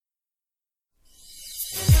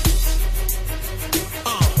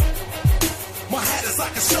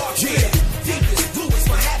a shark's fin. Deepest blue is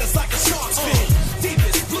my hat is like a shark's fin.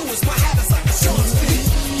 Deepest blue is my hat is like a shark's fin.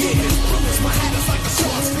 Yeah, blue is my hat is like a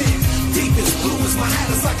shark's fin. Deepest blue is my hat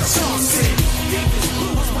is like a shark's fin. Deepest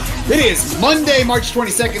blue is my hat. It is Monday, March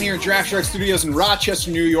 22nd here at Draft Shark Studios in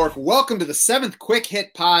Rochester, New York. Welcome to the 7th Quick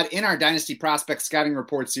Hit Pod in our Dynasty Prospect Scouting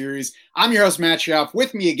Report series. I'm your host, Matt Schauf.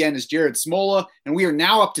 With me again is Jared Smola, and we are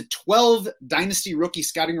now up to 12 Dynasty Rookie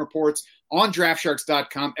Scouting Reports on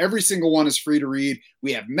DraftSharks.com. Every single one is free to read.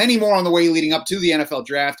 We have many more on the way leading up to the NFL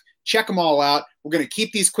Draft. Check them all out. We're going to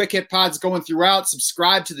keep these Quick Hit Pods going throughout.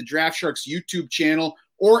 Subscribe to the Draft Sharks YouTube channel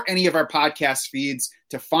or any of our podcast feeds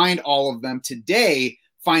to find all of them. Today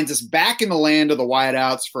finds us back in the land of the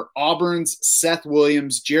wideouts for Auburn's Seth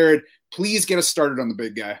Williams. Jared, please get us started on the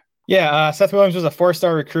big guy. Yeah, Seth Williams was a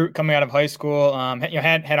four-star recruit coming out of high school.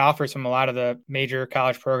 Had offers from a lot of the major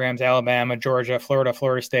college programs: Alabama, Georgia,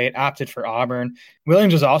 Florida State. Opted for Auburn.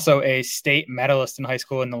 Williams was also a state medalist in high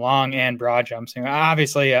school in the long and broad jumps.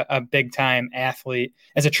 Obviously, a big-time athlete.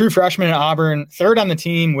 As a true freshman at Auburn, third on the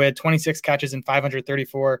team with 26 catches and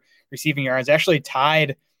 534 receiving yards. Actually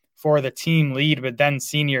tied for the team lead with then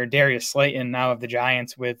senior Darius Slayton, now of the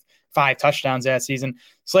Giants, with 5 touchdowns that season.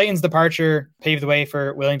 Slayton's departure paved the way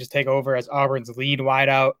for Williams to take over as Auburn's lead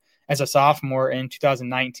wideout as a sophomore in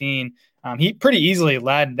 2019. He pretty easily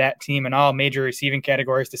led that team in all major receiving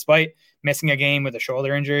categories, despite missing a game with a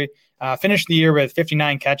shoulder injury. Finished the year with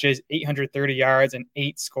 59 catches, 830 yards, and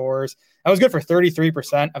 8 scores. That was good for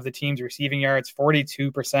 33% of the team's receiving yards,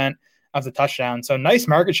 42% of the touchdowns. So nice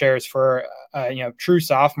market shares for true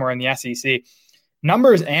sophomore in the SEC.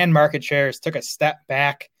 Numbers and market shares took a step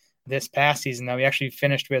back this past season, though. He actually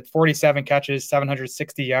finished with 47 catches,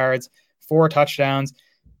 760 yards, 4 touchdowns.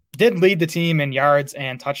 Did lead the team in yards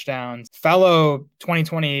and touchdowns. Fellow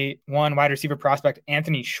 2021 wide receiver prospect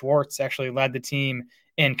Anthony Schwartz actually led the team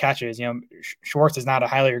in catches. Schwartz is not a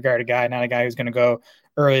highly regarded guy, not a guy who's going to go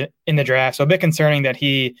early in the draft. So a bit concerning that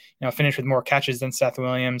he finished with more catches than Seth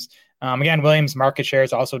Williams. Again, Williams' market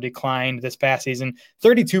shares also declined this past season.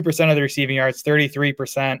 32% of the receiving yards,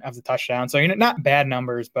 33% of the touchdowns. So not bad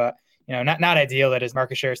numbers, but not ideal that his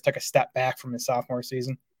market shares took a step back from his sophomore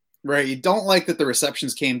season. Right. You don't like that the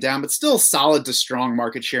receptions came down, but still solid to strong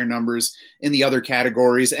market share numbers in the other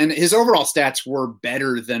categories. And his overall stats were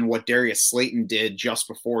better than what Darius Slayton did just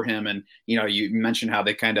before him. And, you mentioned how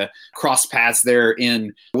they kind of crossed paths there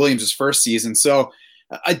in Williams' first season. So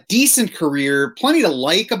a decent career, plenty to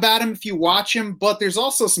like about him if you watch him, but there's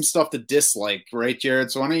also some stuff to dislike, right,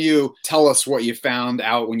 Jared? So why don't you tell us what you found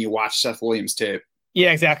out when you watched Seth Williams tape?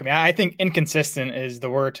 Yeah, exactly. I think inconsistent is the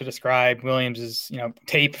word to describe Williams'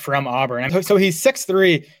 tape from Auburn. So he's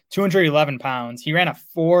 6'3", 211 pounds. He ran a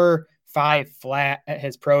 4.5 flat at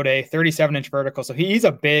his pro day, 37-inch vertical. So he's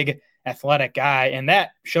a big athletic guy, and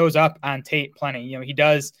that shows up on tape plenty. He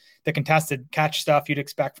does the contested catch stuff you'd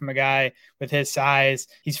expect from a guy with his size.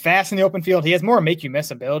 He's fast in the open field. He has more make you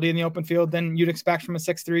miss ability in the open field than you'd expect from a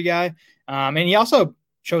 6'3" guy. And he also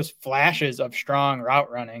shows flashes of strong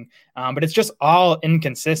route running, but it's just all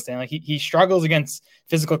inconsistent. Like he struggles against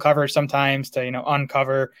physical coverage sometimes to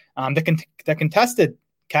uncover the contested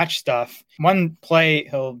catch stuff. One play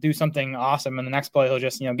he'll do something awesome, and the next play he'll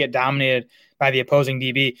just get dominated by the opposing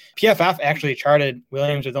DB. PFF actually charted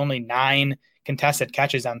Williams with only 9 contested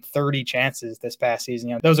catches on 30 chances this past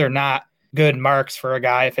season. Those are not good marks for a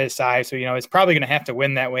guy of his size. So, he's probably going to have to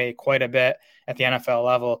win that way quite a bit at the NFL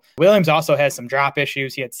level. Williams also has some drop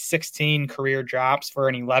issues. He had 16 career drops for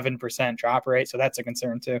an 11% drop rate. So that's a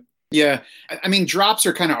concern too. Yeah. I mean, drops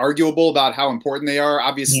are kind of arguable about how important they are.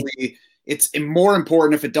 Obviously, it's more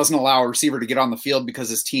important if it doesn't allow a receiver to get on the field because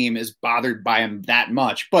his team is bothered by him that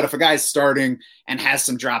much. But if a guy's starting and has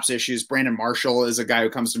some drops issues, Brandon Marshall is a guy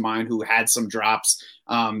who comes to mind who had some drops.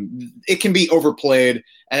 It can be overplayed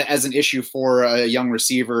as an issue for a young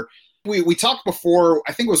receiver. We talked before,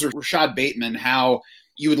 I think it was Rashad Bateman, how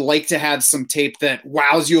you would like to have some tape that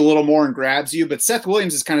wows you a little more and grabs you. But Seth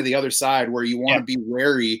Williams is kind of the other side where you want to be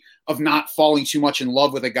wary of not falling too much in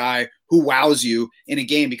love with a guy who wows you in a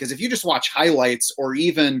game. Because if you just watch highlights or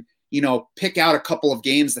even, pick out a couple of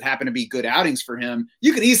games that happen to be good outings for him,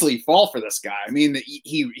 you could easily fall for this guy. I mean,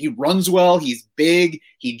 he runs well. He's big.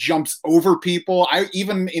 He jumps over people.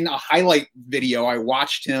 Even in a highlight video, I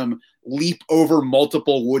watched him leap over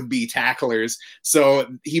multiple would-be tacklers. So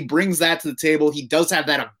he brings that to the table. He does have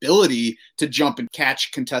that ability to jump and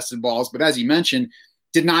catch contested balls. But as you mentioned,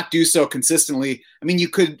 did not do so consistently. I mean, you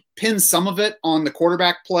could pin some of it on the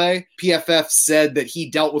quarterback play. PFF said that he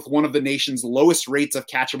dealt with one of the nation's lowest rates of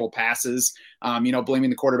catchable passes, blaming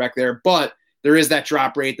the quarterback there. But there is that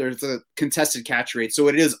drop rate. There's a contested catch rate. So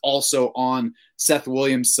it is also on Seth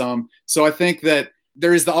Williams some. So I think that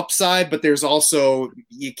there is the upside, but there's also,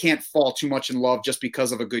 you can't fall too much in love just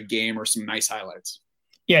because of a good game or some nice highlights.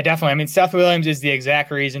 Yeah, definitely. I mean, Seth Williams is the exact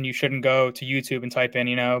reason you shouldn't go to YouTube and type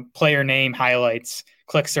in, player name highlights,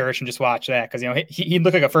 click search, and just watch that. Because, he'd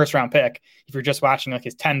look like a first round pick if you're just watching like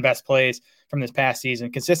his 10 best plays from this past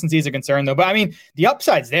season. Consistency is a concern, though. But I mean, the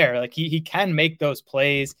upside's there. Like he can make those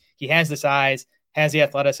plays. He has the size, has the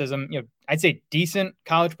athleticism, I'd say decent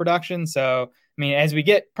college production. So, I mean, as we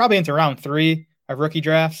get probably into round 3 of rookie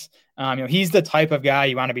drafts, he's the type of guy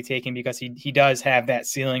you want to be taking because he does have that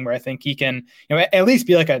ceiling where I think he can, at least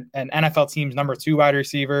be like an NFL team's number 2 wide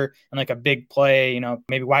receiver and like a big play,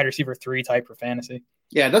 maybe wide receiver 3 type for fantasy.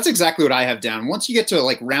 Yeah, that's exactly what I have down. Once you get to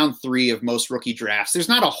like round 3 of most rookie drafts, there's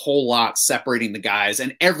not a whole lot separating the guys,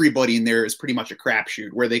 and everybody in there is pretty much a crapshoot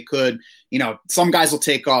where they could, some guys will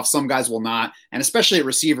take off, some guys will not. And especially at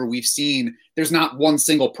receiver, we've seen there's not one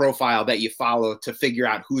single profile that you follow to figure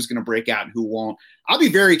out who's going to break out and who won't. I'll be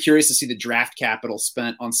very curious to see the draft capital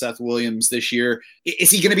spent on Seth Williams this year.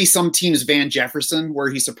 Is he going to be some team's Van Jefferson where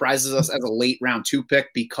he surprises us as a late round 2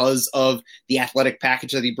 pick because of the athletic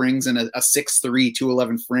package that he brings in a 6'3",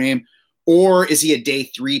 211 frame? Or is he a day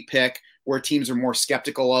 3 pick where teams are more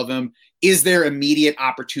skeptical of him? Is there immediate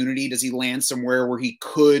opportunity? Does he land somewhere where he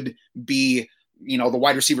could be the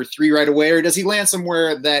wide receiver 3 right away, or does he land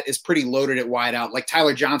somewhere that is pretty loaded at wide out, like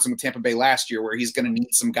Tyler Johnson with Tampa Bay last year, where he's going to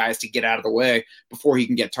need some guys to get out of the way before he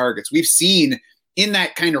can get targets? We've seen in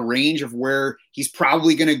that kind of range of where he's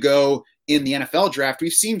probably going to go in the NFL draft,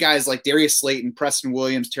 we've seen guys like Darius Slayton, Preston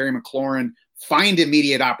Williams, Terry McLaurin find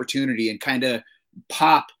immediate opportunity and kind of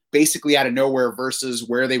pop basically out of nowhere versus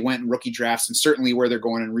where they went in rookie drafts and certainly where they're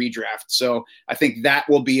going in redraft. So I think that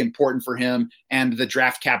will be important for him, and the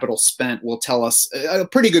draft capital spent will tell us a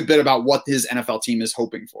pretty good bit about what his NFL team is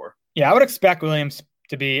hoping for. Yeah, I would expect Williams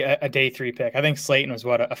to be a day 3 pick. I think Slayton was a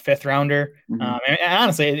 5th rounder. Mm-hmm. And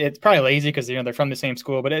honestly, it's probably lazy because they're from the same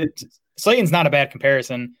school, but Slayton's not a bad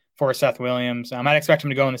comparison for Seth Williams. I'd expect him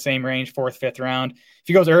to go in the same range, 4th, 5th round. If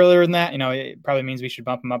he goes earlier than that, it probably means we should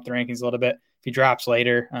bump him up the rankings a little bit. If he drops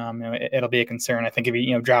later, it'll be a concern. I think if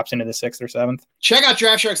he drops into the 6th or 7th. Check out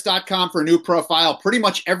DraftSharks.com for a new profile pretty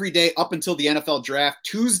much every day up until the NFL draft.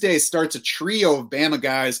 Tuesday starts a trio of Bama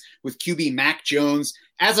guys with QB Mac Jones.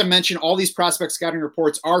 As I mentioned, all these prospect scouting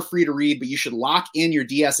reports are free to read, but you should lock in your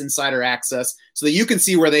DS Insider access so that you can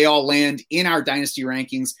see where they all land in our dynasty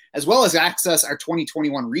rankings, as well as access our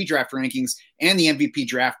 2021 redraft rankings and the MVP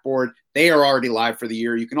draft board. They are already live for the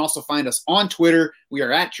year. You can also find us on Twitter. We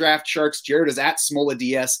are at Draft Sharks. Jared is at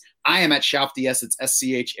SmolaDS. I am at SchaufDS. It's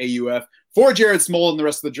SCHAUF. For Jared Smola and the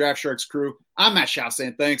rest of the Draft Sharks crew, I'm Matt Schauf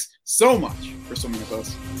saying thanks so much for swimming with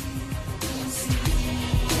us.